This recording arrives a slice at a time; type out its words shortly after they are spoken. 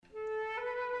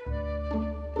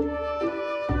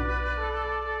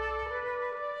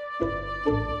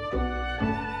Welcome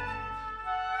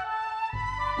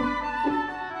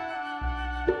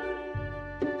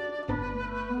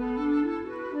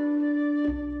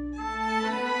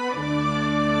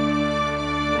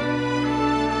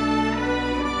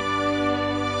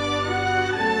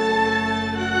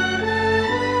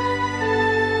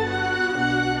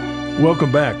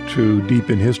back to Deep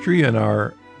in History and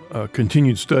our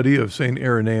continued study of St.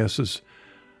 Irenaeus'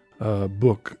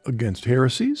 book Against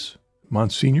Heresies.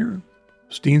 Monsignor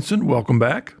Steenson, welcome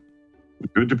back.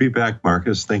 Good to be back,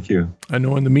 Marcus. Thank you. I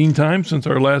know in the meantime, since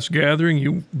our last gathering,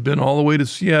 you've been all the way to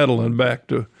Seattle and back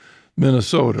to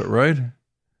Minnesota, right?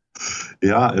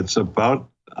 Yeah, it's about,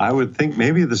 I would think,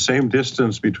 maybe the same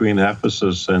distance between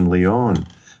Ephesus and Lyon.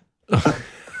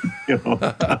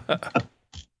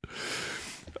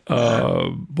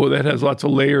 Boy, that has lots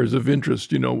of layers of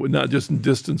interest, not just in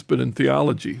distance, but in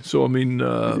theology. So,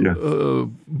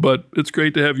 but it's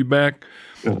great to have you back.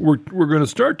 Yeah. We're going to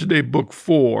start today Book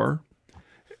 4,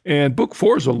 and Book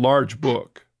 4 is a large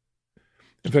book.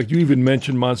 In fact, you even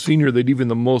mentioned, Monsignor, that even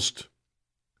the most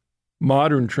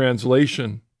modern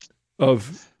translation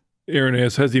of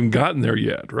Irenaeus hasn't even gotten there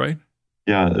yet, right?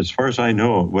 Yeah, as far as I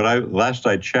know, last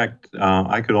I checked,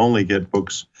 I could only get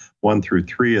books 1 through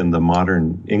 3 in the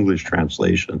modern English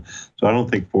translation. So I don't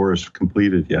think 4 is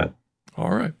completed yet. All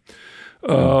right.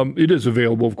 It is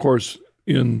available, of course,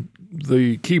 in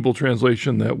the Keble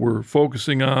translation that we're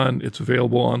focusing on. It's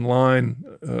available online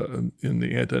in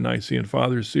the Ante-Nicene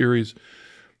Fathers series.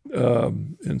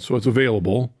 And so it's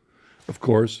available, of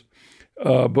course.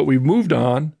 But we've moved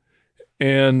on.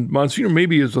 And Monsignor,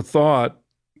 maybe as a thought,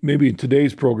 maybe in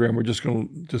today's program, we're just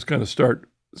going to kind of start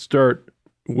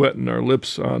wetting our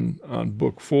lips on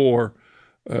Book 4.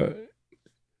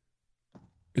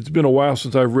 It's been a while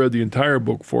since I've read the entire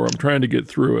Book 4. I'm trying to get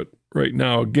through it right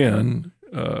now again,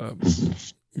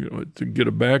 to get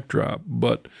a backdrop.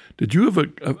 But did you have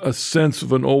a sense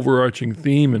of an overarching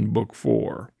theme in Book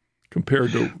 4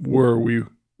 compared to where we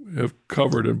have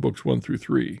covered in Books 1 through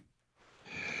 3?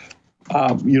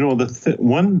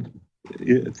 One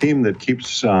theme that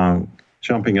keeps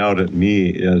jumping out at me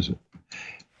is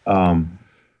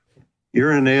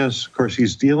Irenaeus. Of course,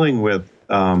 he's dealing with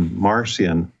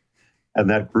Marcion and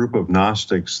that group of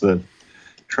Gnostics that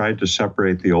tried to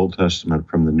separate the Old Testament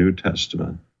from the New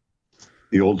Testament,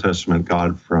 the Old Testament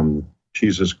God from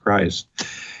Jesus Christ.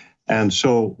 And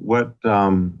so what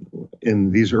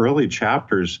in these early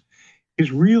chapters,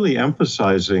 he's really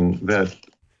emphasizing that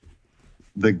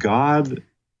the God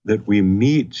that we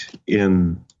meet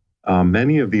in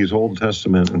many of these Old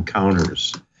Testament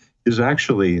encounters is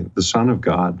actually the Son of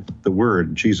God, the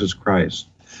Word, Jesus Christ.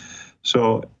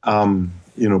 So,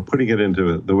 putting it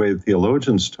into the way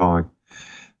theologians talk,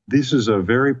 this is a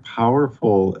very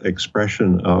powerful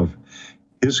expression of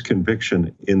his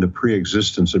conviction in the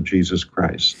pre-existence of Jesus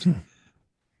Christ.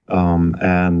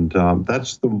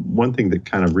 That's the one thing that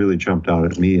kind of really jumped out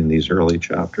at me in these early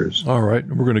chapters. All right.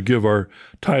 And we're going to give our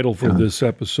title for this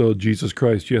episode, Jesus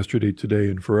Christ, Yesterday, Today,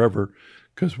 and Forever,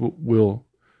 because we'll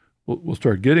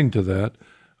start getting to that.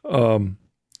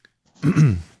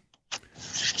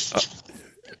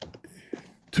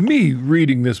 To me,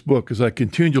 reading this book, as I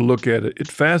continue to look at it, it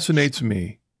fascinates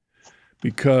me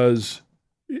because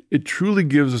it truly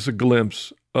gives us a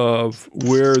glimpse of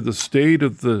where the state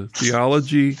of the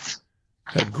theology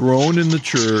had grown in the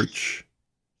church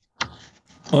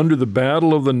under the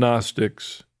battle of the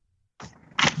Gnostics,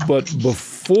 but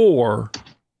before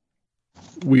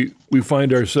we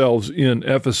find ourselves in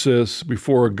Ephesus,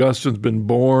 before Augustine's been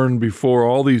born, before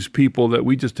all these people that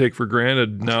we just take for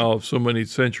granted now, so many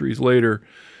centuries later,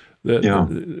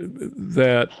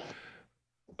 that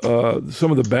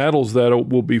some of the battles that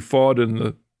will be fought in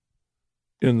the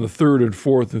 3rd and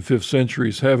 4th and 5th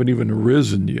centuries haven't even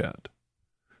arisen yet.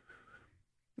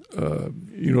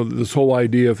 This whole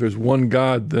idea, if there's one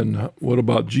God, then what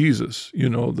about Jesus?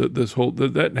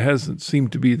 That hasn't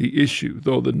seemed to be the issue,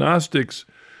 though the Gnostics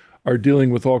are dealing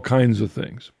with all kinds of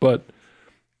things. But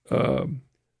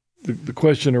the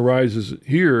question arises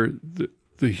here,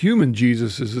 the human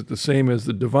Jesus, is it the same as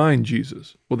the divine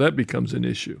Jesus? Well, that becomes an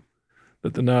issue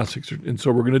that the Gnostics are, and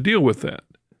so we're going to deal with that.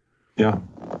 Yeah,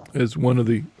 as one of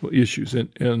the issues.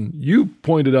 And you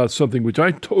pointed out something which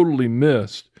I totally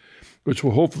missed, which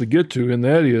we'll hopefully get to, and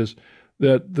that is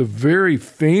that the very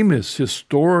famous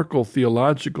historical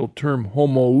theological term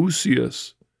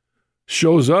homoousios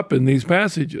shows up in these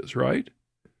passages, right?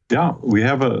 Yeah, we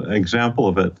have an example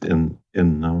of it in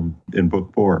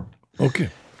Book 4. Okay.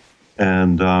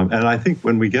 And I think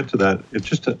when we get to that, it's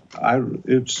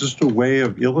just a way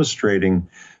of illustrating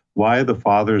why the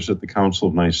fathers at the Council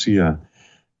of Nicaea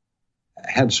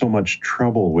had so much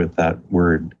trouble with that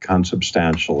word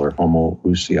consubstantial or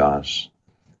homoousios.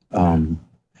 And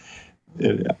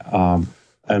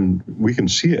we can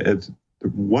see it.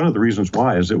 One of the reasons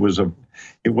why is it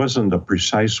wasn't a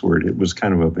precise word. It was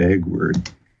kind of a vague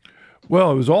word.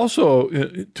 Well, it was also,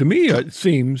 to me, it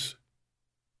seems,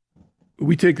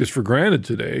 we take this for granted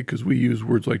today because we use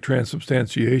words like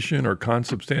transubstantiation or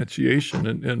consubstantiation,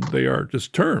 and they are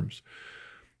just terms.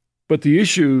 But the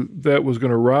issue that was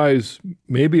going to rise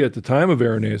maybe at the time of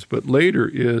Irenaeus, but later,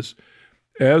 is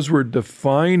as we're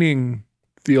defining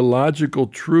theological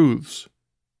truths,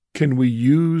 can we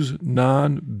use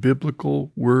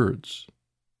non-biblical words?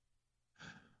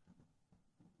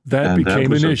 That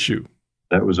became an issue.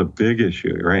 That was a big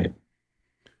issue, right?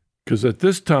 Because at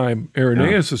this time,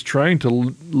 Irenaeus is trying to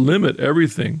limit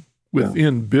everything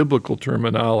within biblical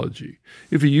terminology.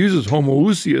 If he uses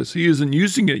homoousios, he isn't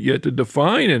using it yet to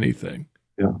define anything.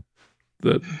 Yeah.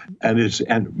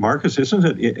 And Marcus, isn't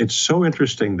it? It's so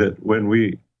interesting that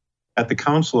when at the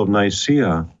Council of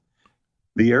Nicaea,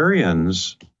 the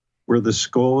Arians were the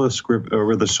sola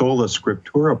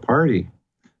scriptura party.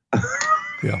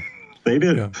 Yeah. They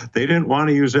didn't want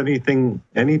to use any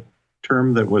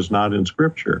term that was not in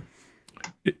Scripture.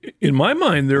 In my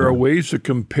mind, there are ways to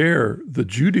compare the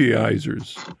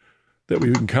Judaizers that we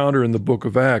encounter in the book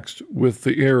of Acts with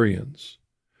the Arians,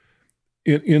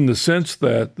 in the sense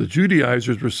that the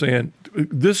Judaizers were saying,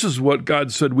 this is what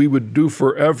God said we would do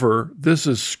forever. This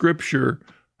is Scripture.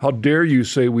 How dare you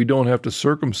say we don't have to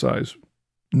circumcise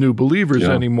new believers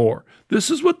anymore?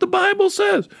 This is what the Bible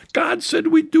says. God said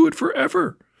we'd do it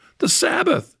forever. The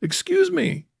Sabbath, excuse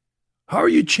me. How are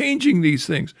you changing these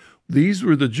things? These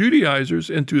were the Judaizers,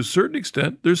 and to a certain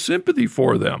extent, there's sympathy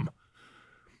for them.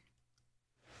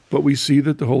 But we see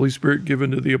that the Holy Spirit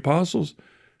given to the apostles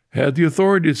had the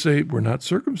authority to say, we're not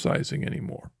circumcising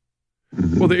anymore.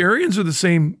 Mm-hmm. Well, the Arians are the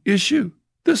same issue.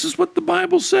 This is what the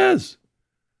Bible says.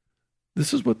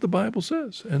 This is what the Bible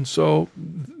says. And so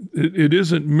it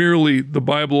isn't merely the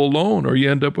Bible alone, or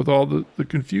you end up with all the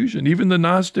confusion, even the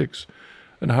Gnostics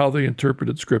and how they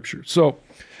interpreted Scripture. So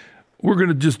we're going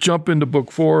to just jump into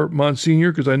Book 4,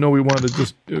 Monsignor, because I know we want to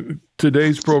just,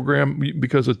 today's program,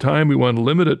 because of time, we want to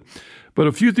limit it. But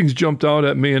a few things jumped out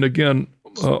at me. And again,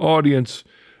 audience,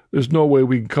 there's no way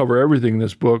we can cover everything in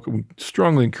this book. We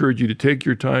strongly encourage you to take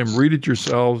your time, read it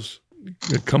yourselves,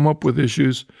 come up with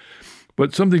issues.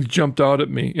 But something jumped out at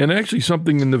me. And actually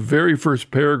something in the very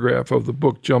first paragraph of the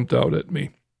book jumped out at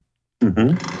me.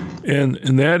 Mm-hmm.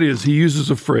 And that is, he uses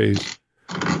a phrase,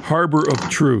 harbor of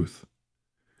truth.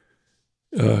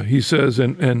 He says,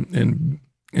 and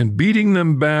beating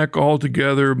them back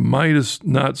altogether, might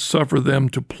not suffer them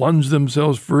to plunge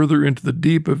themselves further into the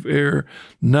deep of air,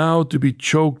 now to be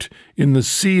choked in the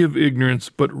sea of ignorance,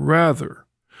 but rather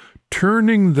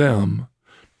turning them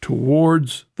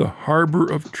towards the harbor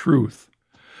of truth,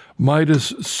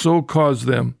 Midas so cause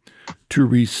them to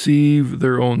receive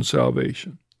their own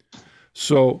salvation.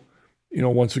 So,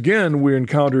 once again, we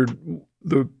encountered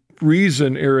the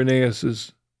reason Irenaeus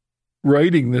is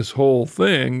writing this whole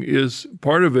thing is,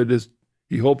 part of it is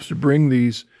he hopes to bring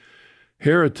these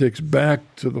heretics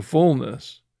back to the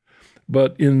fullness.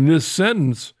 But in this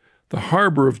sentence, the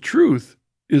harbor of truth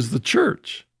is the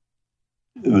church.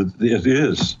 It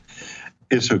is.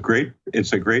 It's a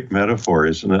great metaphor,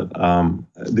 isn't it?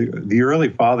 The early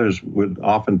fathers would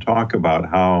often talk about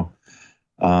how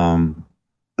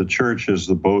the church is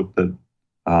the boat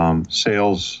that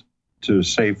sails to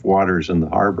safe waters in the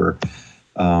harbor.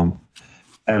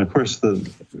 And of course,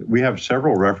 we have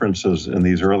several references in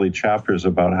these early chapters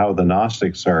about how the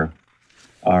Gnostics are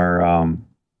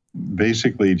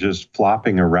basically just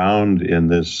flopping around in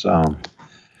this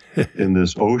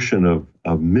ocean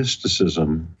of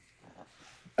mysticism.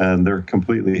 And they're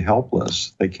completely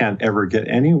helpless. They can't ever get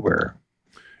anywhere.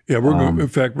 Yeah, in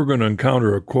fact, we're going to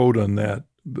encounter a quote on that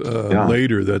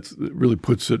later that really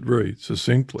puts it very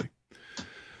succinctly.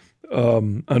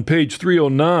 On page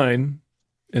 309,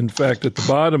 in fact, at the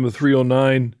bottom of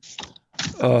 309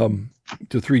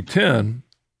 to 310,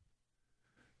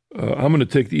 I'm going to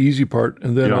take the easy part,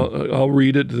 and then I'll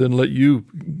read it, and then let you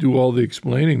do all the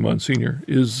explaining, Monsignor.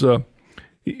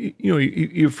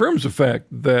 He affirms the fact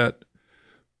that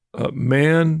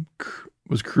man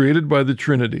was created by the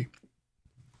Trinity.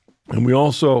 And we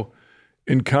also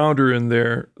encounter in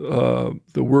there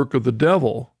the work of the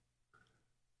devil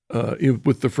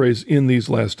with the phrase, in these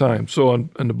last times. So on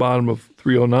the bottom of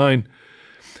 309,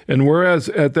 and whereas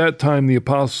at that time the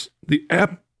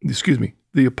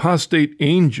apostate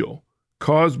angel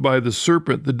caused by the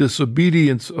serpent the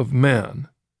disobedience of man,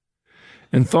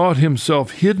 and thought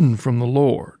himself hidden from the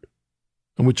Lord,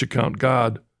 on which account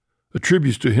God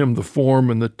attributes to him the form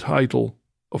and the title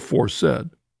aforesaid.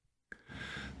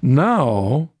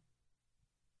 Now,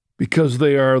 because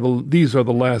these are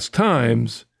the last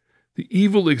times, the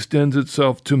evil extends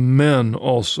itself to men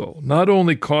also, not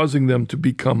only causing them to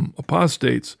become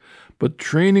apostates, but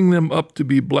training them up to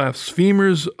be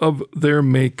blasphemers of their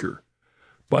Maker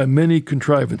by many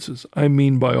contrivances. I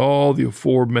mean by all the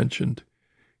aforementioned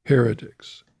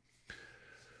heretics.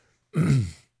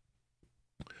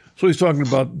 So he's talking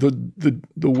about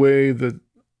the way that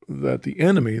the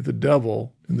enemy, the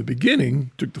devil, in the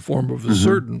beginning took the form of a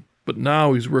certain, but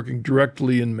now he's working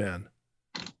directly in men,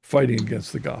 fighting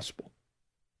against the gospel.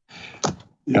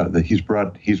 Yeah,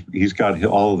 he's got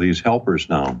all of these helpers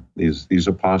now, these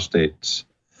apostates.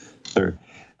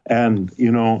 And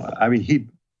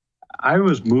I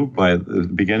was moved by the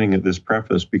beginning of this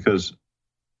preface because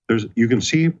you can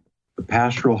see the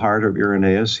pastoral heart of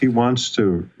Irenaeus. He wants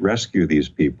to rescue these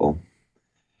people,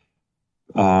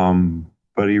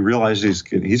 but he realizes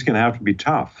he's going to have to be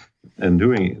tough and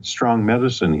doing strong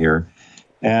medicine here,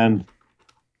 and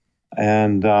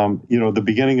the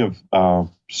beginning of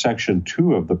section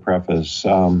 2 of the preface.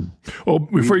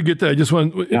 Before you get that, I just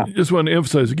want to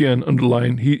emphasize again,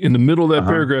 underline. In the middle of that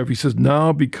paragraph, he says,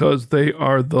 "Now because they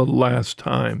are the last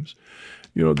times."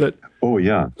 That. Oh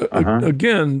yeah.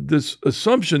 Again, this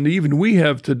assumption that even we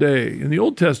have today in the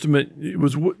Old Testament, they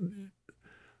weren't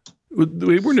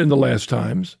in the last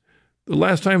times. The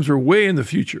last times are way in the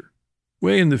future,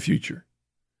 way in the future.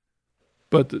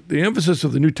 But the emphasis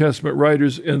of the New Testament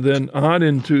writers and then on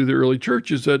into the early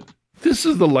church is that this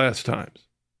is the last times.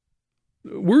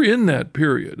 We're in that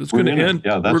period. It's going to end.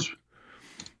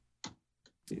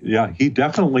 He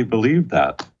definitely believed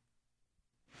that.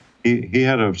 He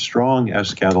had a strong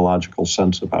eschatological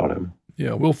sense about him.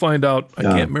 Yeah, we'll find out. I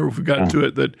can't remember if we got into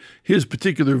it, that his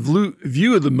particular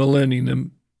view of the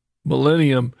millennium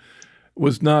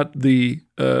was not the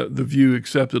view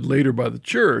accepted later by the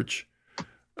church.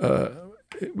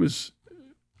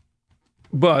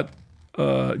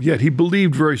 Yet he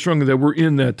believed very strongly that we're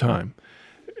in that time.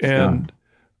 And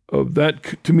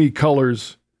that, to me,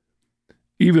 colors,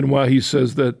 even while he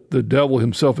says that the devil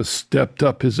himself has stepped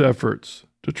up his efforts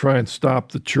to try and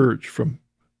stop the church from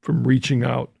reaching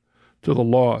out to the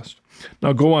lost.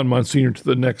 Now go on, Monsignor, to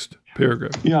the next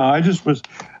paragraph. Yeah, his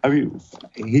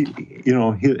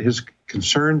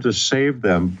concern to save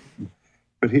them,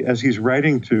 but as he's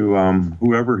writing to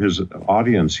whoever his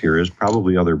audience here is,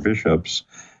 probably other bishops,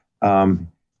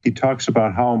 he talks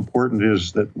about how important it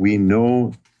is that we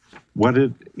know what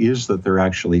it is that they're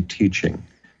actually teaching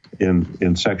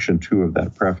in section 2 of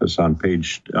that preface on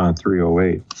page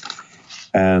 308.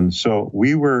 And so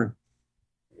we were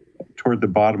toward the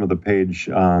bottom of the page.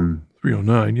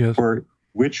 309, yes. For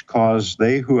which cause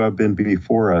they who have been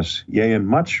before us, yea, and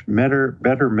much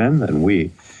better men than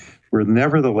we, were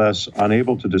nevertheless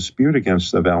unable to dispute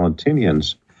against the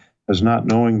Valentinians, as not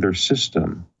knowing their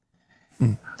system.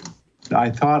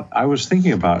 I was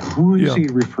thinking about who is he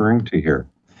referring to here?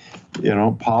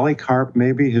 Polycarp,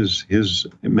 maybe his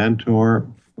mentor,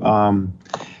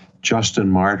 Justin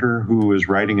Martyr, who was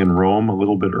writing in Rome a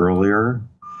little bit earlier.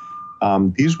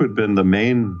 These would have been the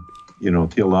main,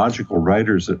 theological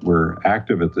writers that were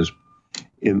active at this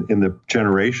in the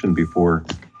generation before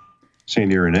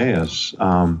St. Irenaeus.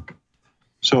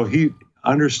 So he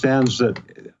understands that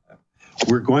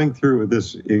we're going through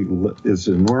this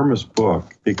enormous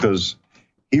book because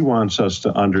he wants us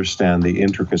to understand the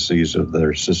intricacies of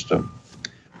their system.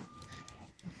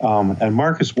 And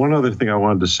Marcus, one other thing I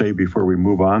wanted to say before we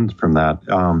move on from that,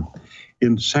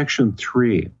 in section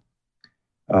 3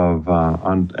 of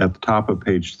at the top of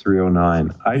page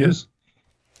 309,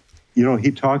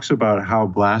 he talks about how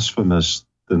blasphemous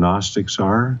the Gnostics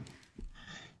are,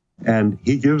 and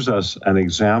he gives us an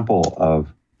example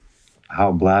of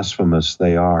how blasphemous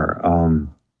they are.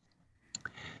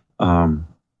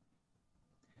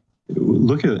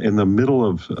 Look at in the middle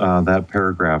of that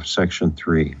paragraph, section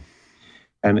 3.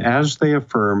 And as they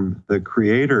affirm the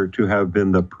Creator to have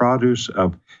been the produce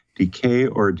of decay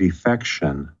or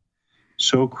defection,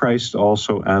 so Christ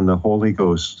also and the Holy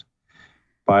Ghost,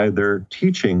 by their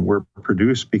teaching, were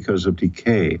produced because of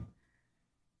decay,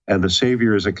 and the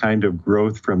Savior is a kind of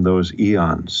growth from those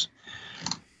eons,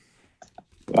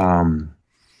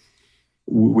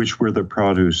 which were the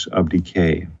produce of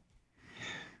decay.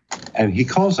 And he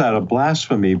calls that a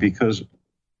blasphemy because,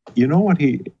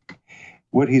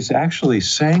 what he's actually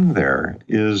saying there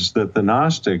is that the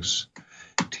Gnostics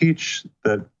teach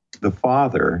that the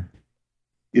Father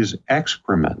is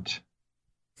excrement.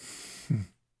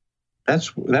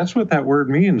 That's what that word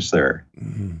means there.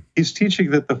 Mm-hmm. He's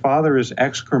teaching that the Father is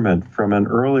excrement from an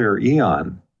earlier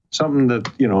eon. something that,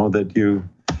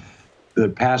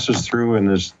 that passes through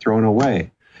and is thrown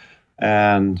away.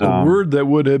 And a word that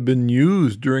would have been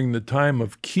used during the time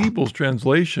of Keeble's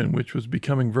translation, which was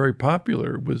becoming very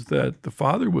popular, was that the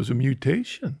Father was a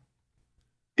mutation.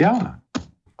 Yeah.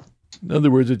 In other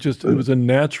words, it was a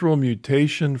natural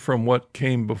mutation from what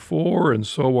came before, and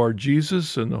so are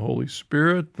Jesus and the Holy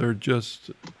Spirit. They're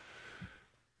just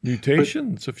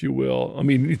mutations, if you will. I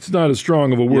mean, it's not as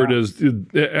strong of a word as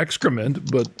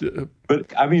excrement, but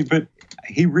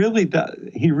he really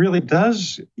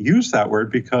does use that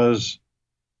word, because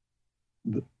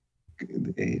to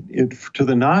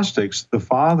the Gnostics, the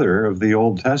Father of the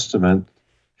Old Testament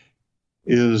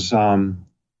is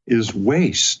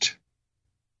waste.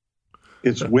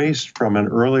 It's waste from an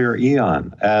earlier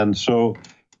eon. And so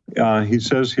he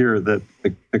says here that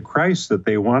the Christ that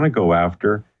they want to go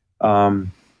after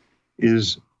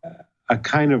is a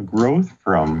kind of growth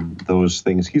from those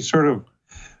things. He's the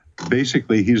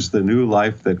new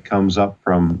life that comes up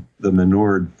from the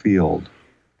manured field.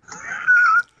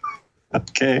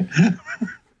 Okay?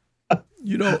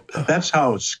 That's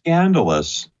how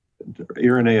scandalous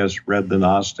Irenaeus read the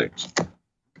Gnostics.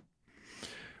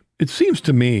 It seems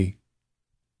to me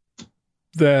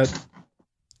that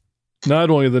not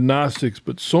only the Gnostics,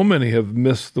 but so many have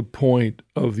missed the point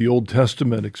of the Old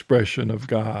Testament expression of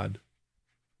God,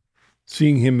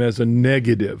 seeing him as a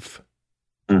negative.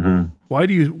 Mm-hmm. Why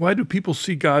do people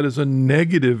see God as a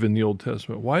negative in the Old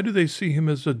Testament? Why do they see him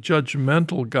as a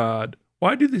judgmental God?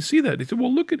 Why do they see that? They say,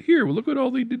 well, look at here. Well, look at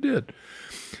all they did.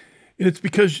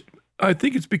 And I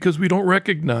think it's because we don't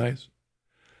recognize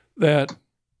that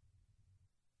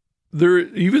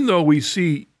even though we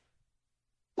see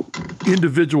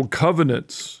individual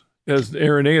covenants, as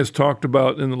Irenaeus talked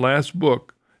about in the last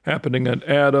book, happening on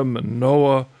Adam and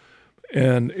Noah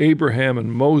and Abraham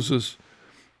and Moses,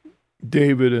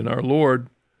 David and our Lord,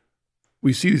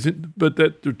 we see these, but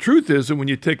that the truth is that when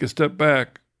you take a step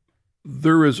back,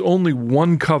 there is only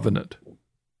one covenant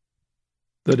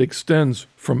that extends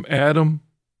from Adam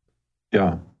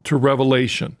to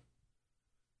Revelation.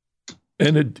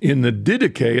 And in the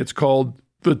Didache, it's called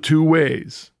the two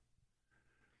ways.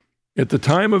 At the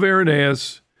time of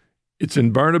Irenaeus, it's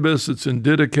in Barnabas, it's in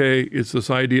Didache, it's this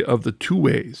idea of the two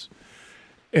ways.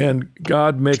 And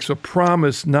God makes a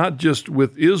promise not just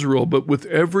with Israel, but with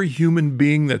every human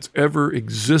being that's ever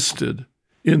existed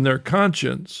in their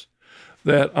conscience,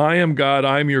 that I am God,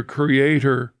 I'm your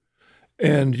creator,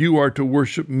 and you are to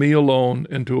worship me alone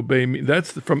and to obey me.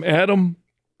 That's from Adam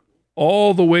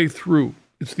all the way through.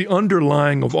 It's the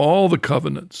underlying of all the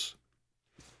covenants.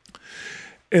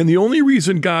 And the only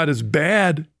reason God is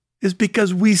bad is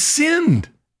because we sinned.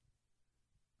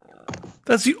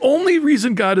 That's the only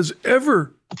reason God is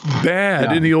ever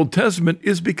bad in the Old Testament,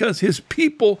 is because his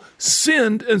people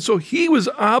sinned. And so he was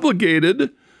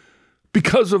obligated,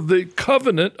 because of the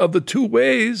covenant of the two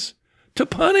ways, to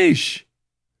punish.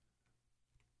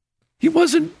 He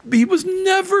was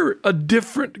never a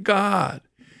different God.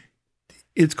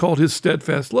 It's called his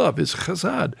steadfast love, his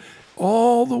chesed,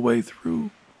 all the way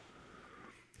through.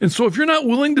 And so if you're not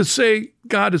willing to say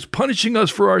God is punishing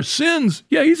us for our sins,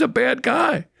 he's a bad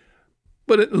guy.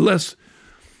 But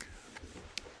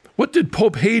what did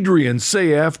Pope Hadrian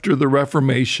say after the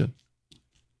Reformation?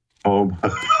 Oh,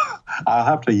 I'll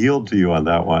have to yield to you on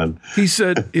that one. He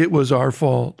said, it was our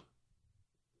fault.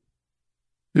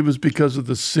 It was because of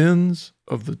the sins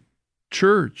of the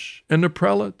church and the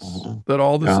prelates that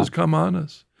all this has come on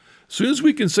us. As soon as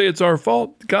we can say it's our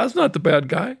fault, God's not the bad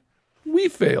guy. We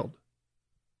failed.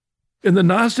 And the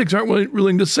Gnostics aren't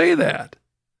willing to say that.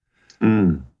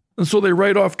 Mm. And so they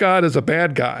write off God as a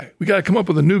bad guy. We got to come up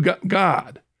with a new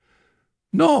God.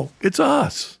 No, it's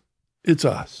us. It's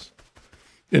us.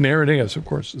 And Irenaeus, of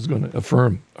course, is going to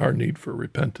affirm our need for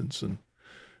repentance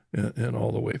and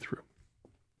all the way through.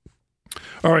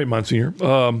 All right, Monsignor.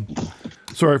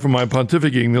 Sorry for my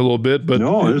pontificating a little bit, but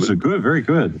no, this is good, very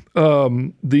good.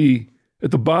 At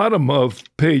the bottom of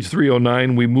page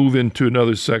 309, we move into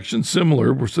another section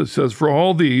similar, where it says, "For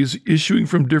all these, issuing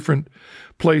from different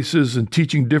places and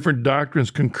teaching different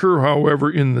doctrines, concur, however,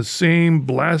 in the same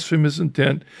blasphemous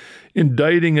intent,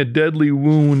 indicting a deadly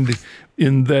wound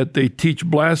in that they teach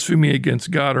blasphemy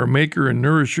against God, our maker and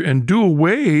nourisher, and do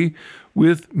away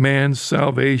with man's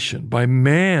salvation. By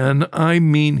man, I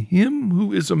mean him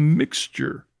who is a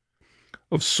mixture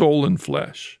of soul and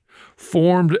flesh,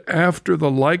 formed after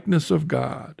the likeness of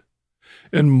God,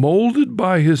 and molded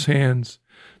by his hands,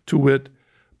 to wit,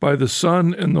 by the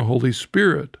Son and the Holy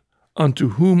Spirit, unto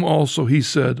whom also he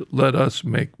said, let us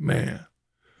make man."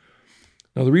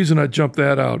 Now, the reason I jump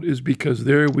that out is because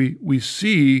there we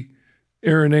see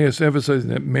Irenaeus emphasizing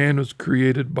that man was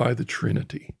created by the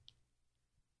Trinity.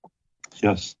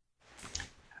 Yes.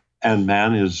 And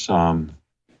man is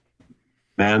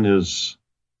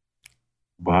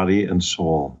body and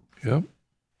soul. Yep.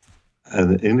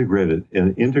 An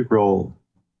integral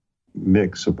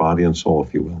mix of body and soul,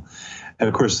 if you will. And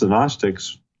of course, the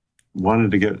Gnostics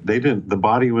wanted to the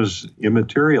body was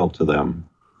immaterial to them.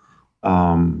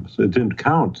 So it didn't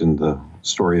count in the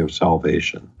story of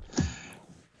salvation.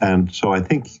 And so I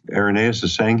think Irenaeus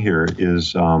is saying here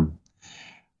is,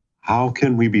 how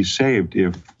can we be saved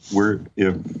if we're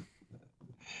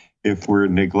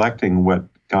neglecting what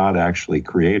God actually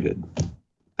created?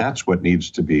 That's what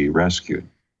needs to be rescued.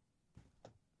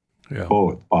 Yeah.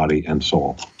 Both body and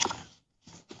soul.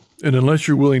 And unless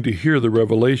you're willing to hear the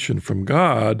revelation from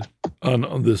God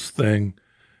on this thing,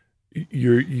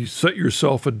 you set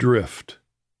yourself adrift.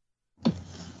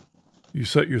 You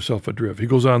set yourself adrift. He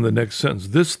goes on the next sentence.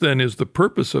 This then is the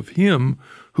purpose of him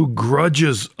who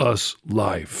grudges us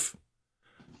life,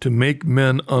 to make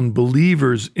men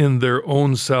unbelievers in their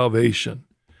own salvation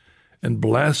and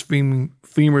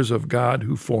blasphemers of God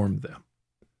who formed them.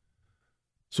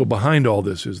 So behind all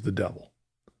this is the devil,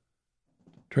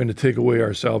 trying to take away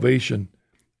our salvation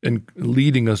and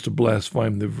leading us to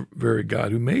blaspheme the very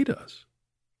God who made us.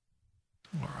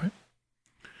 All right.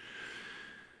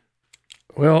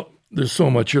 Well, there's so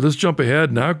much here. Let's jump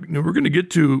ahead now. We're going to get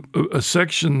to a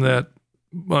section that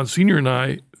Monsignor and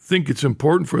I think it's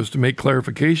important for us to make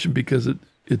clarification, because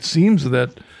it seems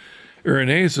that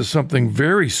Irenaeus is something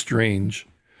very strange.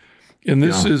 And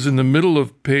this is in the middle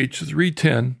of page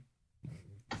 310.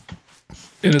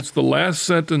 And it's the last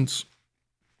sentence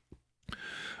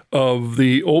of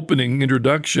the opening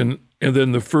introduction, and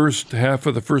then the first half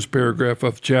of the first paragraph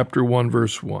of chapter 1,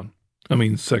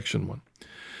 section 1.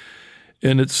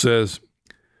 And it says,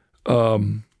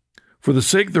 for the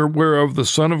sake whereof the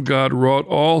Son of God wrought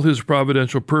all his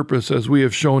providential purpose, as we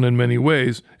have shown in many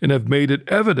ways, and have made it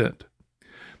evident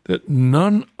that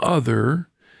none other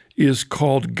is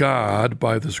called God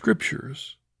by the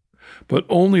Scriptures, but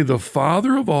only the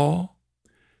Father of all,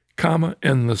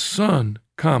 and the Son,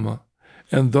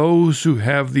 and those who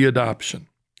have the adoption.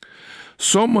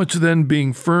 So much then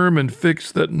being firm and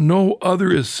fixed that no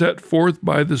other is set forth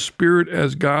by the Spirit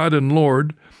as God and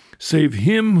Lord, save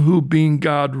him who being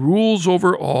God rules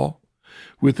over all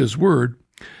with his word,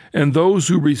 and those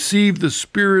who receive the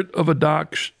Spirit of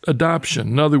adoption,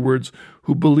 in other words,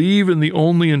 who believe in the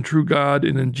only and true God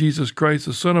and in Jesus Christ,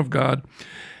 the Son of God.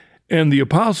 And the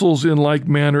apostles in like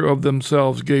manner of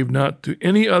themselves gave not to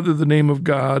any other the name of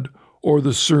God or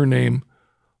the surname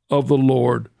of the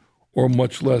Lord, or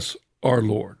much less our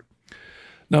Lord.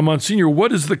 Now, Monsignor,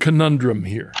 what is the conundrum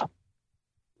here?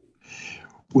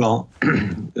 Well,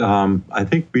 I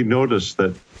think we notice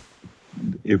that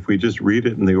if we just read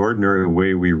it in the ordinary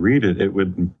way we read it, it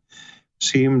would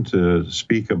seem to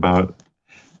speak about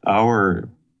our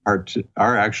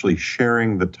actually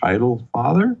sharing the title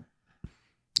Father.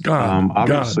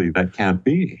 Obviously, that can't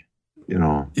be,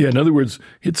 Yeah, in other words,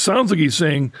 it sounds like he's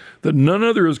saying that none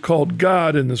other is called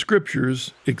God in the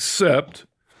Scriptures except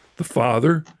the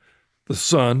Father, the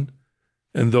Son,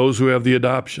 and those who have the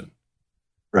adoption.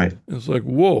 Right. And it's like,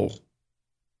 whoa,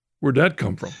 where'd that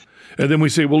come from? And then we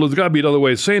say, well, there's got to be another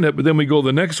way of saying it. But then we go to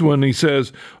the next one, and he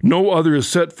says, no other is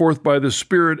set forth by the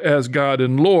Spirit as God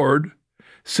and Lord,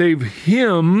 save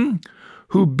him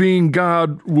who being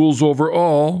God rules over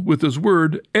all with his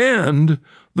word, and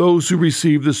those who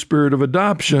receive the Spirit of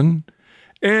adoption,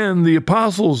 and the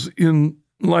apostles in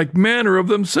like manner of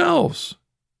themselves.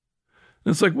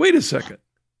 And it's like, wait a second.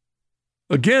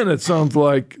 Again, it sounds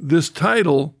like this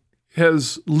title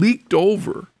has leaked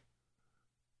over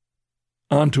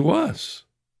onto us,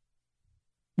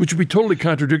 which would be totally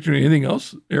contradictory to anything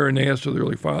else Irenaeus or the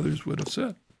early fathers would have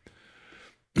said.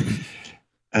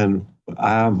 And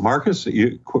Marcus,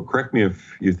 you correct me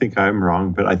if you think I'm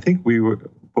wrong, but I think we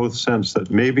both sense that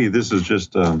maybe this is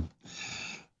just an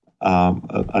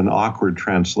awkward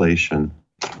translation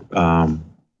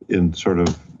in sort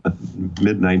of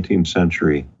mid-19th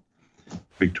century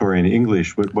Victorian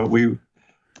English.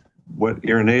 What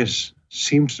Irenaeus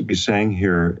seems to be saying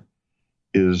here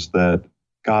is that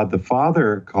God the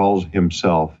Father calls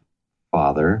himself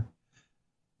Father.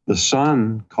 The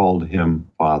Son called him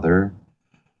Father.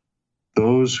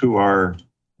 Those who are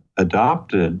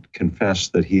adopted confess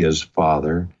that he is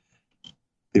Father.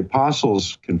 The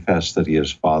apostles confess that he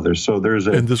is Father. So there's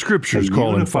and the Scriptures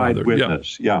call him Father.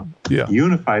 Witness,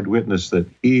 unified witness that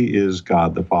he is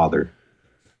God the Father,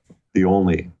 the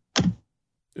only.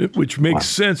 Which makes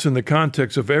sense in the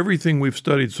context of everything we've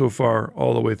studied so far,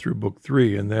 all the way through Book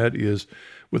 3, and that is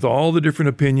with all the different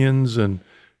opinions and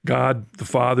God the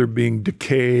Father being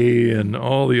decay and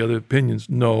all the other opinions,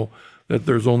 know that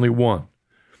there's only one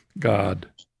God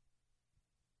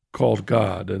called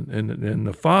God, and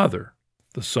the Father,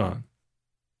 the Son,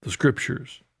 the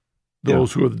Scriptures,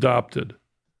 those who have adopted,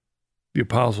 the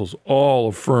apostles, all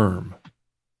affirm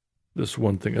this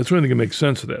one thing. That's the only thing that makes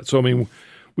sense of that. So, I mean,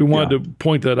 we wanted to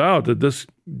point that out, that this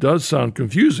does sound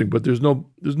confusing, but there's no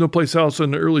place else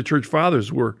in the early church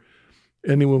fathers where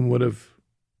anyone would have,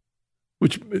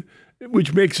 which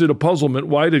makes it a puzzlement.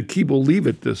 Why did Keble leave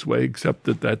it this way, except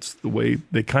that that's the way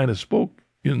they kind of spoke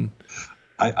in...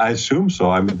 I assume so.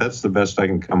 I mean, that's the best I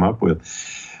can come up with.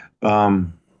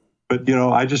 But, you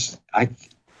know, I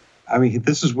mean,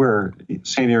 this is where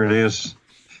St. Irenaeus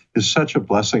is such a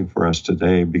blessing for us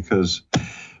today, because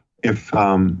if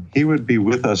he would be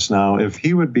with us now, if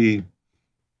St.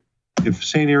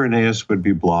 Irenaeus would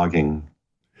be blogging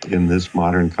in this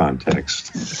modern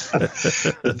context, I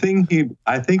think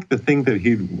the thing that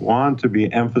he'd want to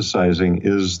be emphasizing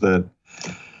is that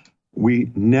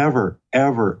we never,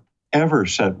 ever, ever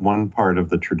set one part of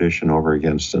the tradition over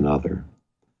against another.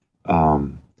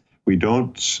 We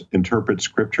don't interpret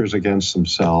scriptures against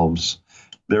themselves.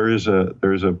 There's a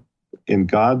in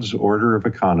God's order of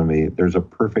economy, there's a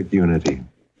perfect unity,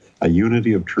 a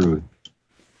unity of truth.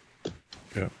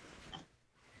 Yeah.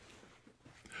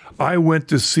 I went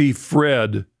to see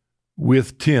Fred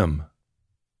with Tim.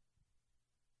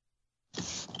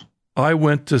 I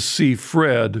went to see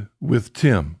Fred with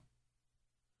Tim.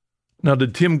 Now,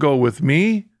 did Tim go with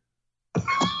me?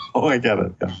 Oh, I get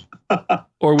it. Yeah.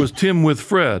 Or was Tim with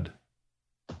Fred?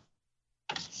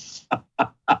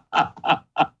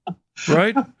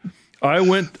 Right? I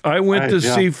went to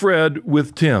see Fred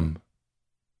with Tim.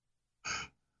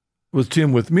 Was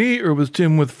Tim with me or was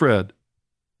Tim with Fred?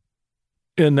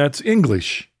 And that's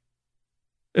English.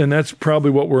 And that's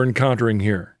probably what we're encountering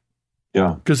here.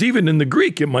 Yeah. Because even in the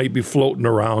Greek, it might be floating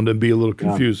around and be a little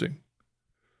confusing.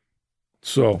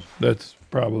 So that's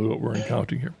probably what we're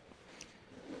encountering here.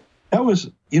 That was,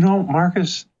 you know,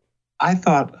 Marcus, I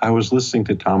thought I was listening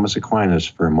to Thomas Aquinas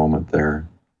for a moment there.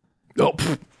 Oh,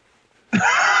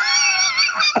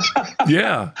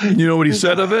 yeah. You know what he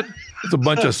said of it? It's a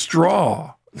bunch of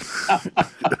straw.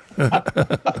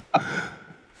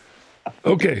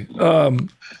 Okay. On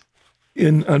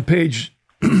page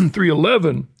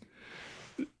 311,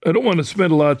 I don't want to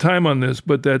spend a lot of time on this,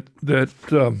 but that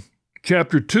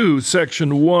chapter 2,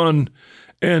 section 1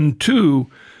 and 2,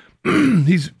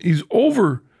 he's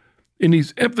over and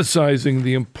he's emphasizing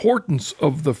the importance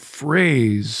of the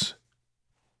phrase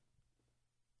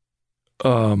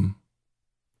the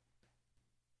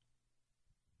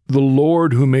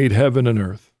Lord who made heaven and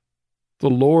earth. The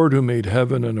Lord who made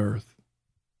heaven and earth.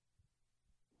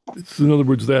 It's, in other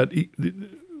words, that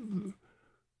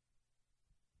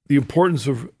the importance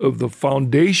of the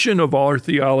foundation of our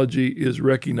theology is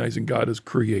recognizing God as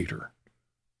creator.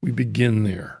 We begin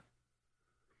there.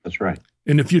 That's right.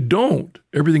 And if you don't,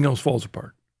 everything else falls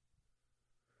apart,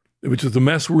 which is the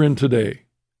mess we're in today.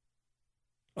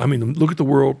 I mean, look at the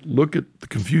world, look at the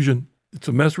confusion. It's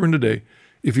a mess we're in today.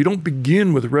 If you don't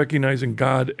begin with recognizing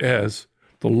God as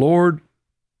the Lord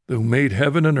who made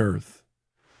heaven and earth,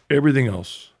 everything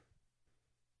else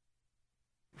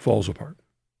falls apart.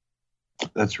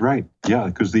 That's right. Yeah,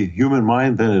 because the human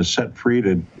mind then is set free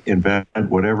to invent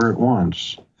whatever it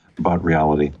wants about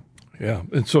reality. Yeah,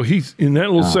 and so he's in that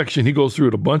little section, he goes through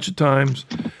it a bunch of times,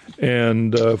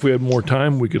 and if we had more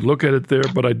time, we could look at it there.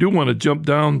 But I do want to jump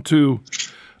down to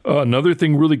another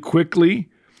thing really quickly,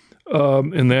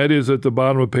 and that is at the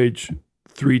bottom of page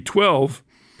 312,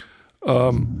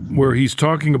 where he's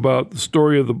talking about the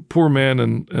story of the poor man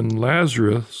and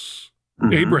Lazarus,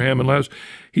 Abraham and Lazarus.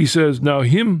 He says, now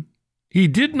he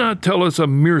did not tell us a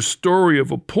mere story of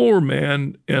a poor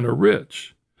man and a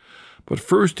rich, but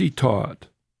first he taught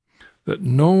that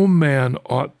no man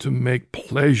ought to make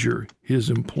pleasure his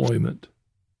employment,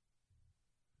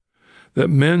 that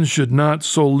men should not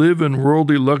so live in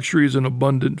worldly luxuries and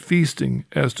abundant feasting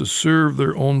as to serve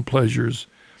their own pleasures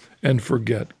and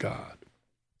forget God.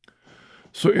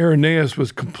 So Irenaeus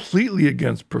was completely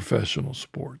against professional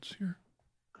sports here.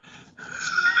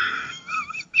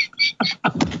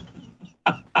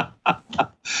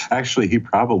 Actually, he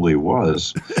probably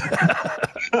was.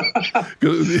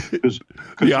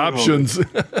 The options.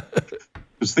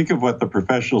 Because think of what the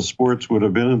professional sports would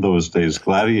have been in those days.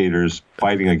 Gladiators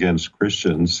fighting against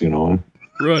Christians, you know.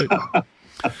 Right.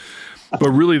 But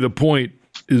really the point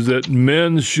is that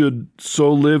men should not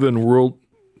so live in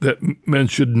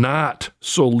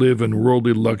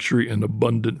worldly luxury and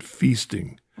abundant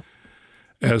feasting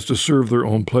as to serve their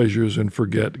own pleasures and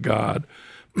forget God.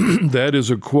 that is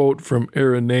a quote from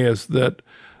Irenaeus that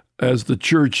as the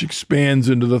church expands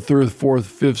into the 3rd, 4th,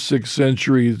 5th, 6th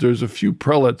centuries, there's a few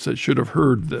prelates that should have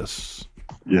heard this.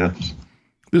 Yes.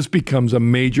 This becomes a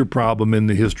major problem in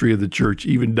the history of the church,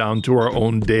 even down to our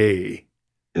own day.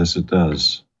 Yes, it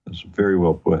does. That's very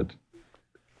well put.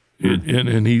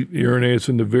 And Irenaeus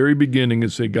in the very beginning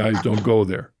is say, guys, don't go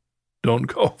there. Don't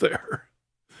go there.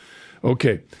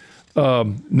 Okay.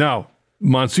 Now,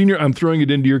 Monsignor, I'm throwing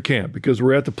it into your camp because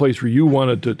we're at the place where you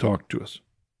wanted to talk to us.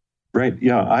 Right.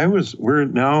 Yeah. We're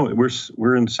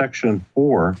in section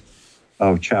 4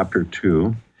 of chapter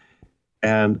 2,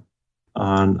 and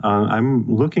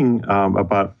I'm looking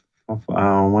about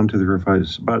 1, 2, 3, 4,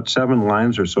 5, about 7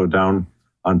 lines or so down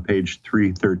on page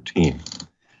 313.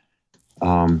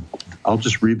 I'll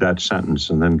just read that sentence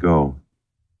and then go.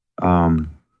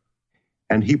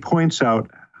 And he points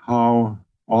out how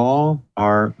all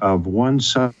are of one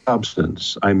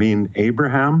substance. I mean,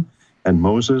 Abraham and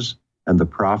Moses and the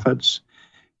prophets,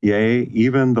 yea,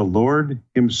 even the Lord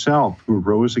himself who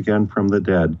rose again from the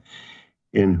dead,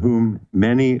 in whom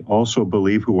many also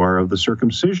believe who are of the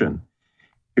circumcision,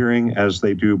 hearing as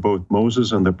they do both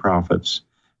Moses and the prophets,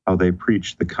 how they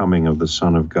preach the coming of the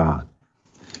Son of God.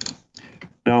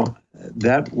 Now,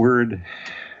 that word,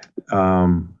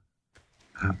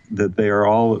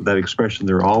 that expression,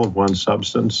 they're all of one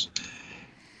substance.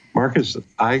 Marcus,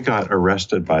 I got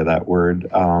arrested by that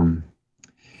word.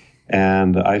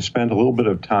 And I spent a little bit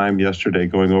of time yesterday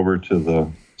going over to the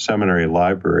seminary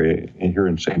library here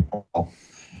in St. Paul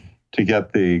to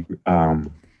get the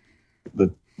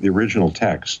original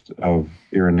text of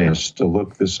Irenaeus to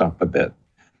look this up a bit.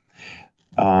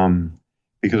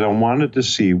 Because I wanted to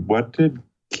see what word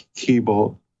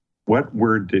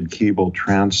did Keble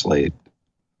translate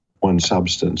one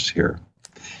substance here.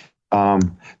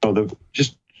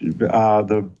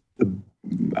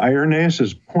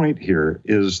 Irenaeus's point here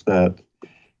is that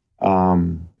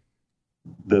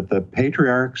that the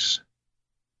patriarchs,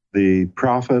 the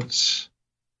prophets,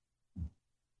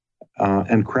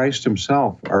 and Christ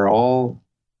himself are all,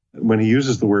 when he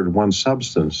uses the word one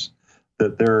substance,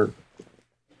 that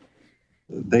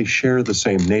they share the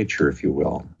same nature, if you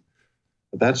will.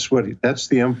 That's what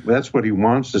he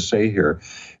wants to say here,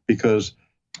 because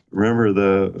remember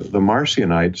the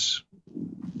Marcionites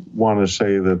want to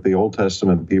say that the Old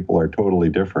Testament people are totally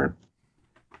different.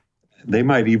 They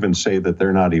might even say that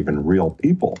they're not even real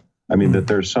people. I mean, that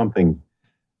there's something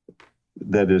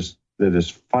that is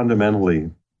fundamentally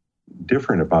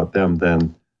different about them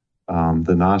than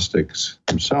the Gnostics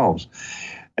themselves.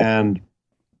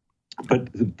 But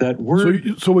that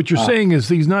word. So what you're saying is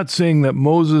he's not saying that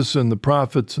Moses and the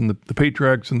prophets and the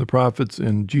patriarchs and the prophets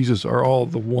and Jesus are all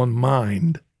the one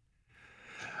mind.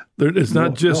 It's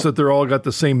not that they're all got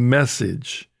the same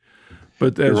message,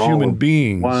 but as human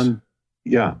beings.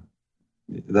 Yeah,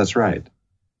 that's right.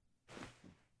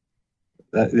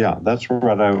 That's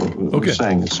what I was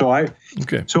saying. So I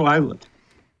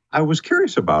was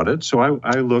curious about it, so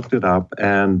I looked it up,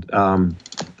 and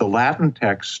the Latin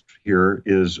text here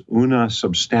is una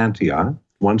substantia,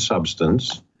 one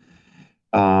substance.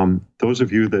 Those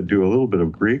of you that do a little bit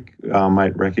of Greek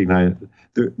might recognize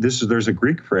there's a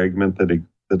Greek fragment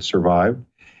that survived,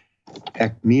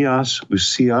 ek mias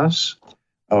ousias,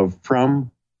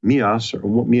 from mias,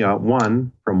 or mia,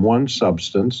 one, from one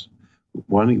substance,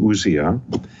 one ousia.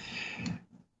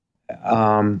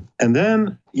 And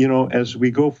then, as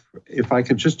we go, if I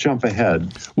could just jump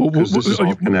ahead, because this is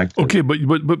all connected. Okay, but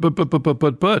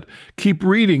keep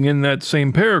reading in that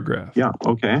same paragraph. Yeah,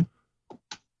 okay.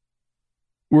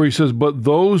 Where he says, but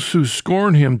those who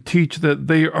scorn him teach that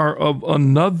they are of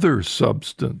another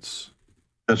substance.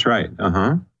 That's right,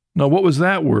 uh-huh. Now, what was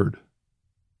that word?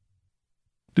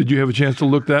 Did you have a chance to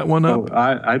look that one up?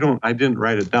 I didn't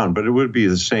write it down, but it would be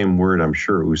the same word, I'm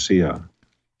sure, ousia.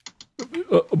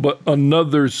 But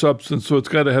another substance, so it's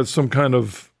got to have some kind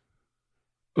of,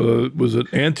 was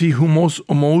it anti-homos,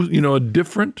 a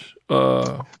different?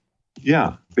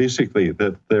 Yeah, basically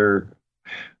that they're,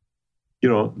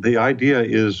 the idea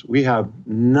is we have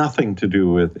nothing to do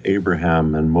with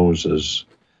Abraham and Moses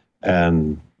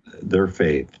and their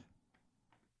faith.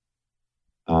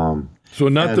 So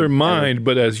not their mind,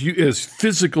 but as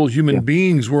physical human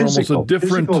beings, we're almost a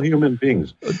different physical human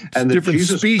beings, and different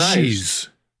species.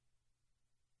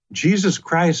 Jesus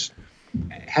Christ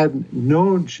had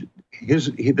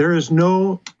there is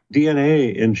no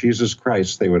DNA in Jesus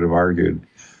Christ, they would have argued,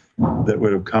 that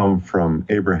would have come from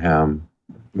Abraham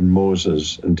and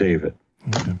Moses and David.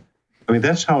 Okay. I mean,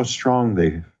 that's how strong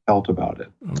they felt about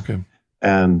it. Okay.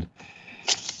 And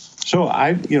so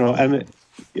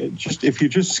just if you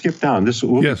just skip down,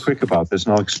 we'll Yes. be quick about this,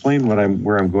 and I'll explain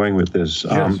where I'm going with this.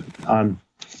 Yes.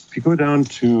 If you go down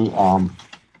to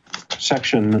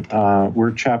section, we're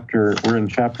in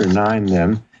chapter 9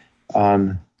 then,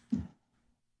 on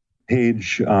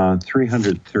page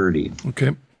 330.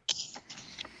 Okay.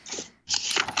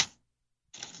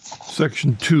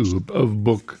 Section 2 of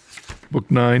book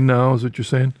 9 now, is what you're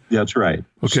saying? That's right.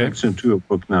 Okay. Section 2 of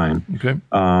book 9. Okay.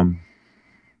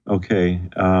 Okay.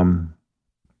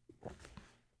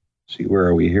 See, where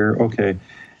are we here? Okay.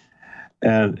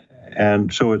 And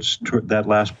so it's that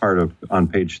last part on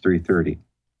page 330.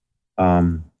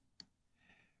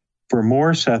 For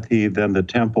more, saith he, than the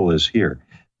temple is here.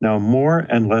 Now more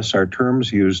and less are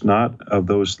terms used not of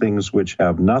those things which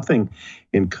have nothing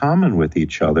in common with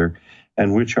each other,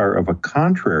 and which are of a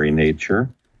contrary nature,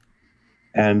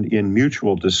 and in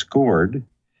mutual discord,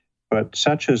 but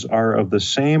such as are of the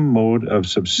same mode of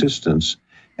subsistence,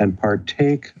 and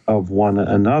partake of one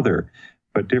another,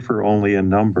 but differ only in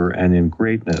number and in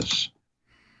greatness.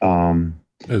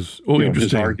 Interesting.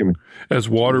 His argument. As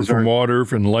water from water,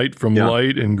 and light from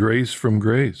light, and grace from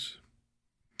grace.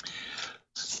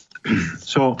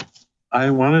 So I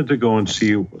wanted to go and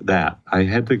see that. I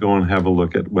had to go and have a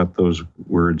look at what those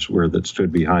words were that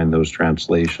stood behind those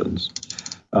translations.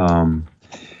 And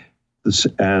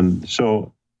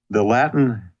so the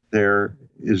Latin there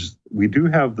is, we do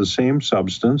have the same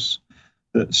substance,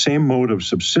 the same mode of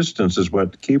subsistence is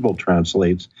what Keble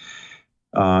translates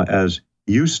as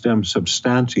justem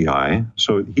substantiae.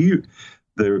 So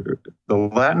the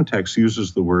Latin text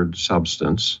uses the word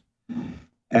substance,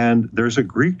 and there's a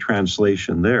Greek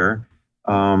translation there.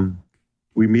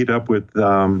 We meet up with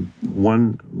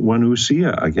one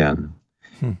ousia again,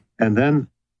 and then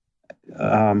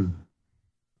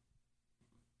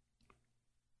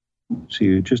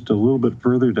see just a little bit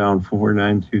further down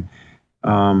 492.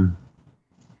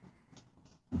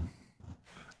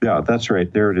 Yeah, that's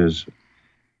right. There it is.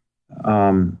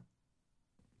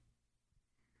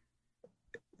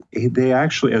 They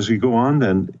actually, as we go on,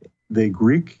 then the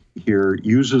Greek here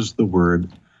uses the word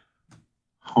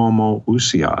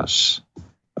homoousios.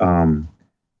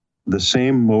 The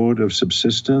same mode of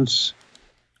subsistence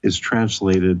is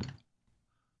translated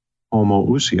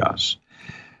homoousios.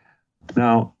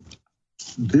 Now,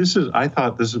 I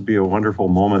thought this would be a wonderful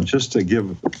moment just to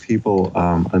give people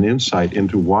an insight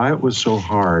into why it was so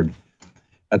hard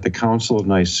at the Council of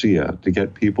Nicaea to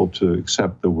get people to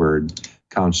accept the word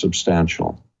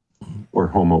consubstantial or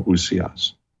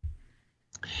homoousios.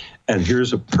 And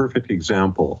here's a perfect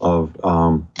example of,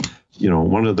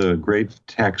 one of the great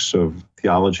texts of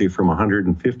theology from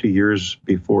 150 years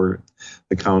before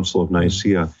the Council of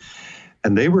Nicaea.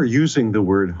 And they were using the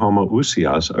word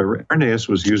homoousios. Irenaeus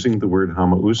was using the word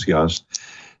homoousios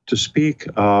to speak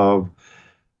of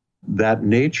that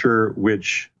nature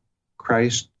which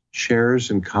Christ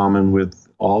shares in common with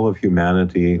all of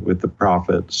humanity, with the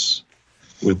prophets,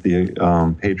 with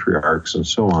the patriarchs, and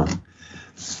so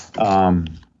on.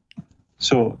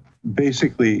 So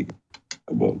basically,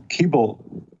 Keble,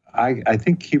 I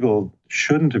think Keble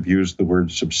shouldn't have used the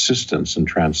word subsistence in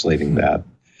translating that,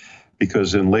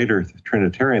 because in later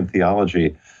Trinitarian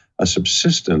theology, a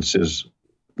subsistence is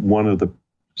one of the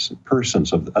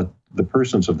persons of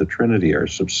the Trinity are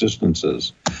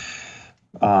subsistences.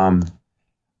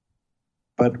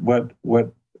 But what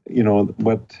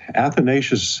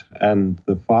Athanasius and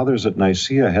the fathers at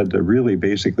Nicaea had to really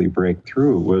basically break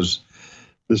through was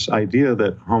this idea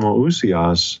that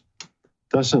homoousios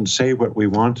doesn't say what we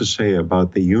want to say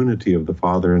about the unity of the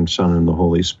Father and Son and the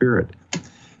Holy Spirit.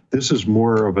 This is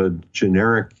more of a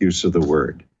generic use of the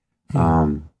word.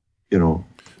 So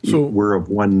we're of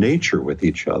one nature with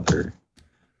each other.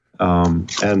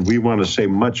 And we want to say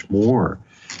much more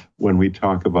when we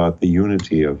talk about the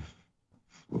unity of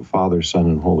Father, Son,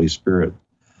 and Holy Spirit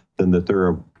than that they're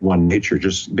of one nature.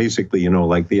 Just basically,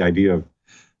 like the idea of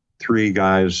three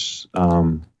guys,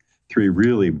 three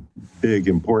really big,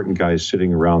 important guys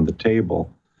sitting around the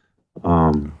table.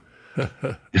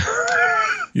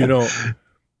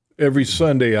 Every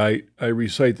Sunday I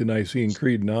recite the Nicene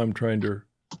Creed. Now I'm trying to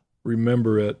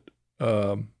remember it.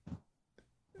 One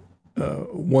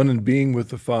in being with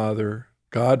the Father,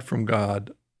 God from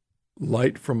God,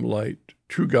 light from light,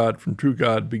 true God from true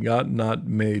God, begotten, not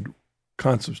made,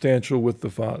 consubstantial with the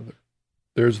Father.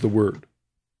 There's the word.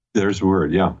 There's the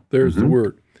word, yeah. There's the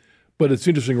word. But it's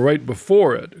interesting, right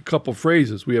before it, a couple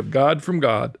phrases. We have God from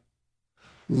God,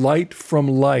 light from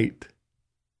light.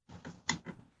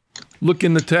 Look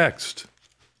in the text.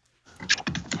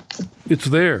 It's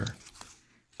there.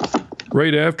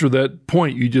 Right after that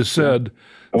point you just said,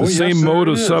 The same yes, mode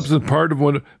there of it is. substance, part of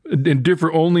one, and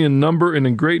differ only in number and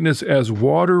in greatness as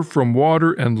water from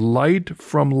water and light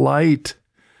from light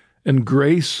and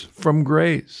grace from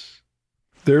grace.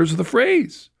 There's the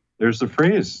phrase. There's the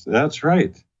phrase. That's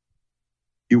right.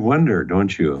 You wonder,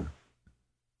 don't you?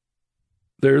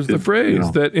 There's the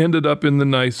phrase that ended up in the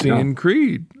Nicene Yeah.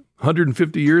 Creed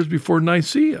 150 years before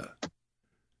Nicaea.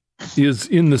 Is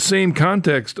in the same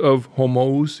context of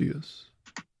homoousios.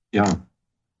 Yeah.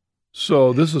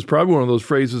 So this is probably one of those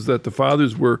phrases that the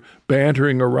fathers were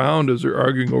bantering around as they're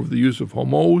arguing over the use of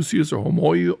homoousios or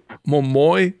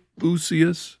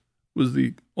homoiousios was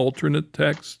the alternate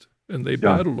text, and they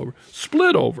battled over,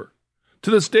 split over. To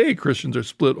this day, Christians are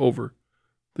split over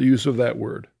the use of that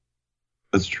word.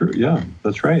 That's true. Yeah,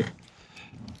 that's right.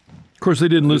 Of course, they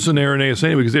didn't listen to Irenaeus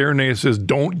anyway, because Irenaeus says,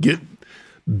 don't get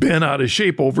bent out of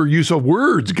shape over use of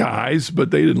words, guys,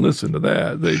 but they didn't listen to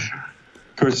that. Of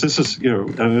course, this is,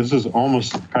 this is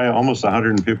almost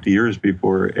 150 years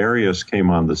before Arius came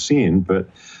on the scene, but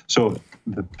so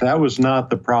that was not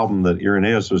the problem that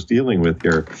Irenaeus was dealing with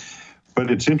here.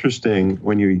 But it's interesting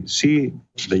when you see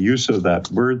the use of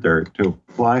that word there to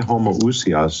apply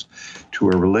homoousios to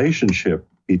a relationship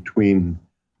between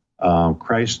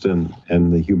Christ and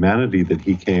the humanity that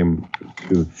he came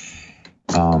to,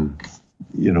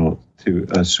 to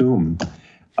assume,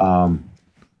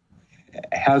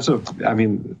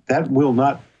 that will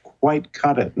not quite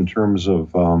cut it in terms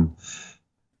of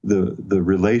the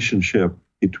relationship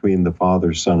between the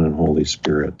Father, Son, and Holy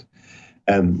Spirit.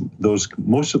 And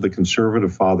most of the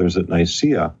conservative fathers at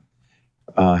Nicaea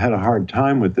had a hard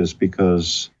time with this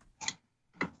because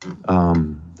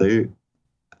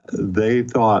they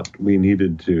thought we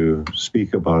needed to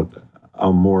speak about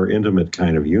a more intimate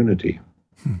kind of unity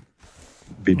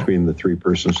between the three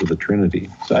persons of the Trinity.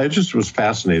 So I just was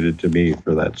fascinated to me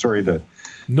for that. Sorry to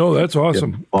that's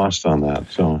awesome. Get lost on that.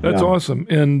 So that's awesome.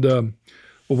 And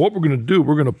what we're going to do,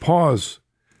 we're going to pause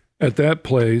at that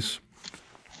place,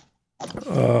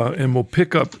 and we'll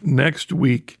pick up next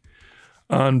week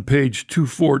on page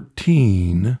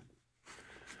 214,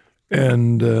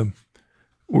 and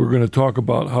we're going to talk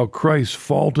about how Christ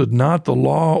faulted not the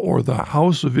law or the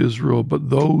house of Israel, but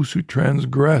those who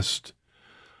transgressed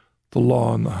the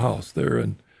law in the house, there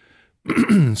in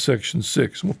section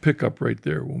 6. And we'll pick up right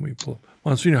there when we pull.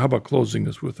 Monsignor, how about closing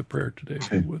us with a prayer today?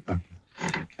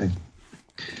 Okay.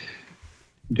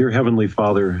 Dear Heavenly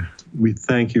Father, we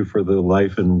thank you for the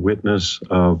life and witness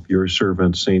of your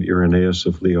servant, St. Irenaeus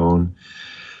of Lyon.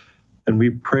 And we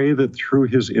pray that through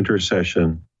his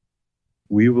intercession,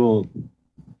 we will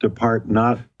depart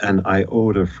not an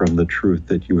iota from the truth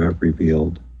that you have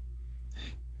revealed.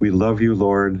 We love you,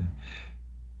 Lord.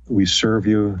 We serve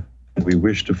you, and we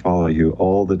wish to follow you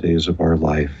all the days of our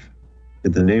life.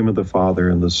 In the name of the Father,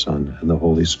 and the Son, and the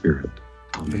Holy Spirit.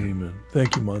 Amen.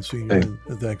 Thank you, Monsignor.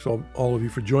 And thanks all of you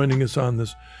for joining us on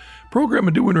this program.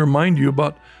 I do want to remind you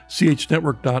about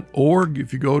chnetwork.org.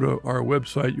 If you go to our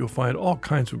website, you'll find all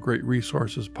kinds of great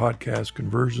resources, podcasts,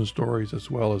 conversion stories, as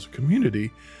well as a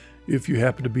community. If you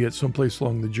happen to be at someplace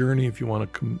along the journey, if you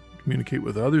want to communicate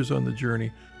with others on the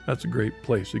journey, that's a great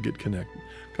place to get connected.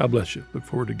 God bless you. Look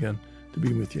forward again to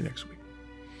being with you next week.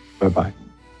 Bye-bye.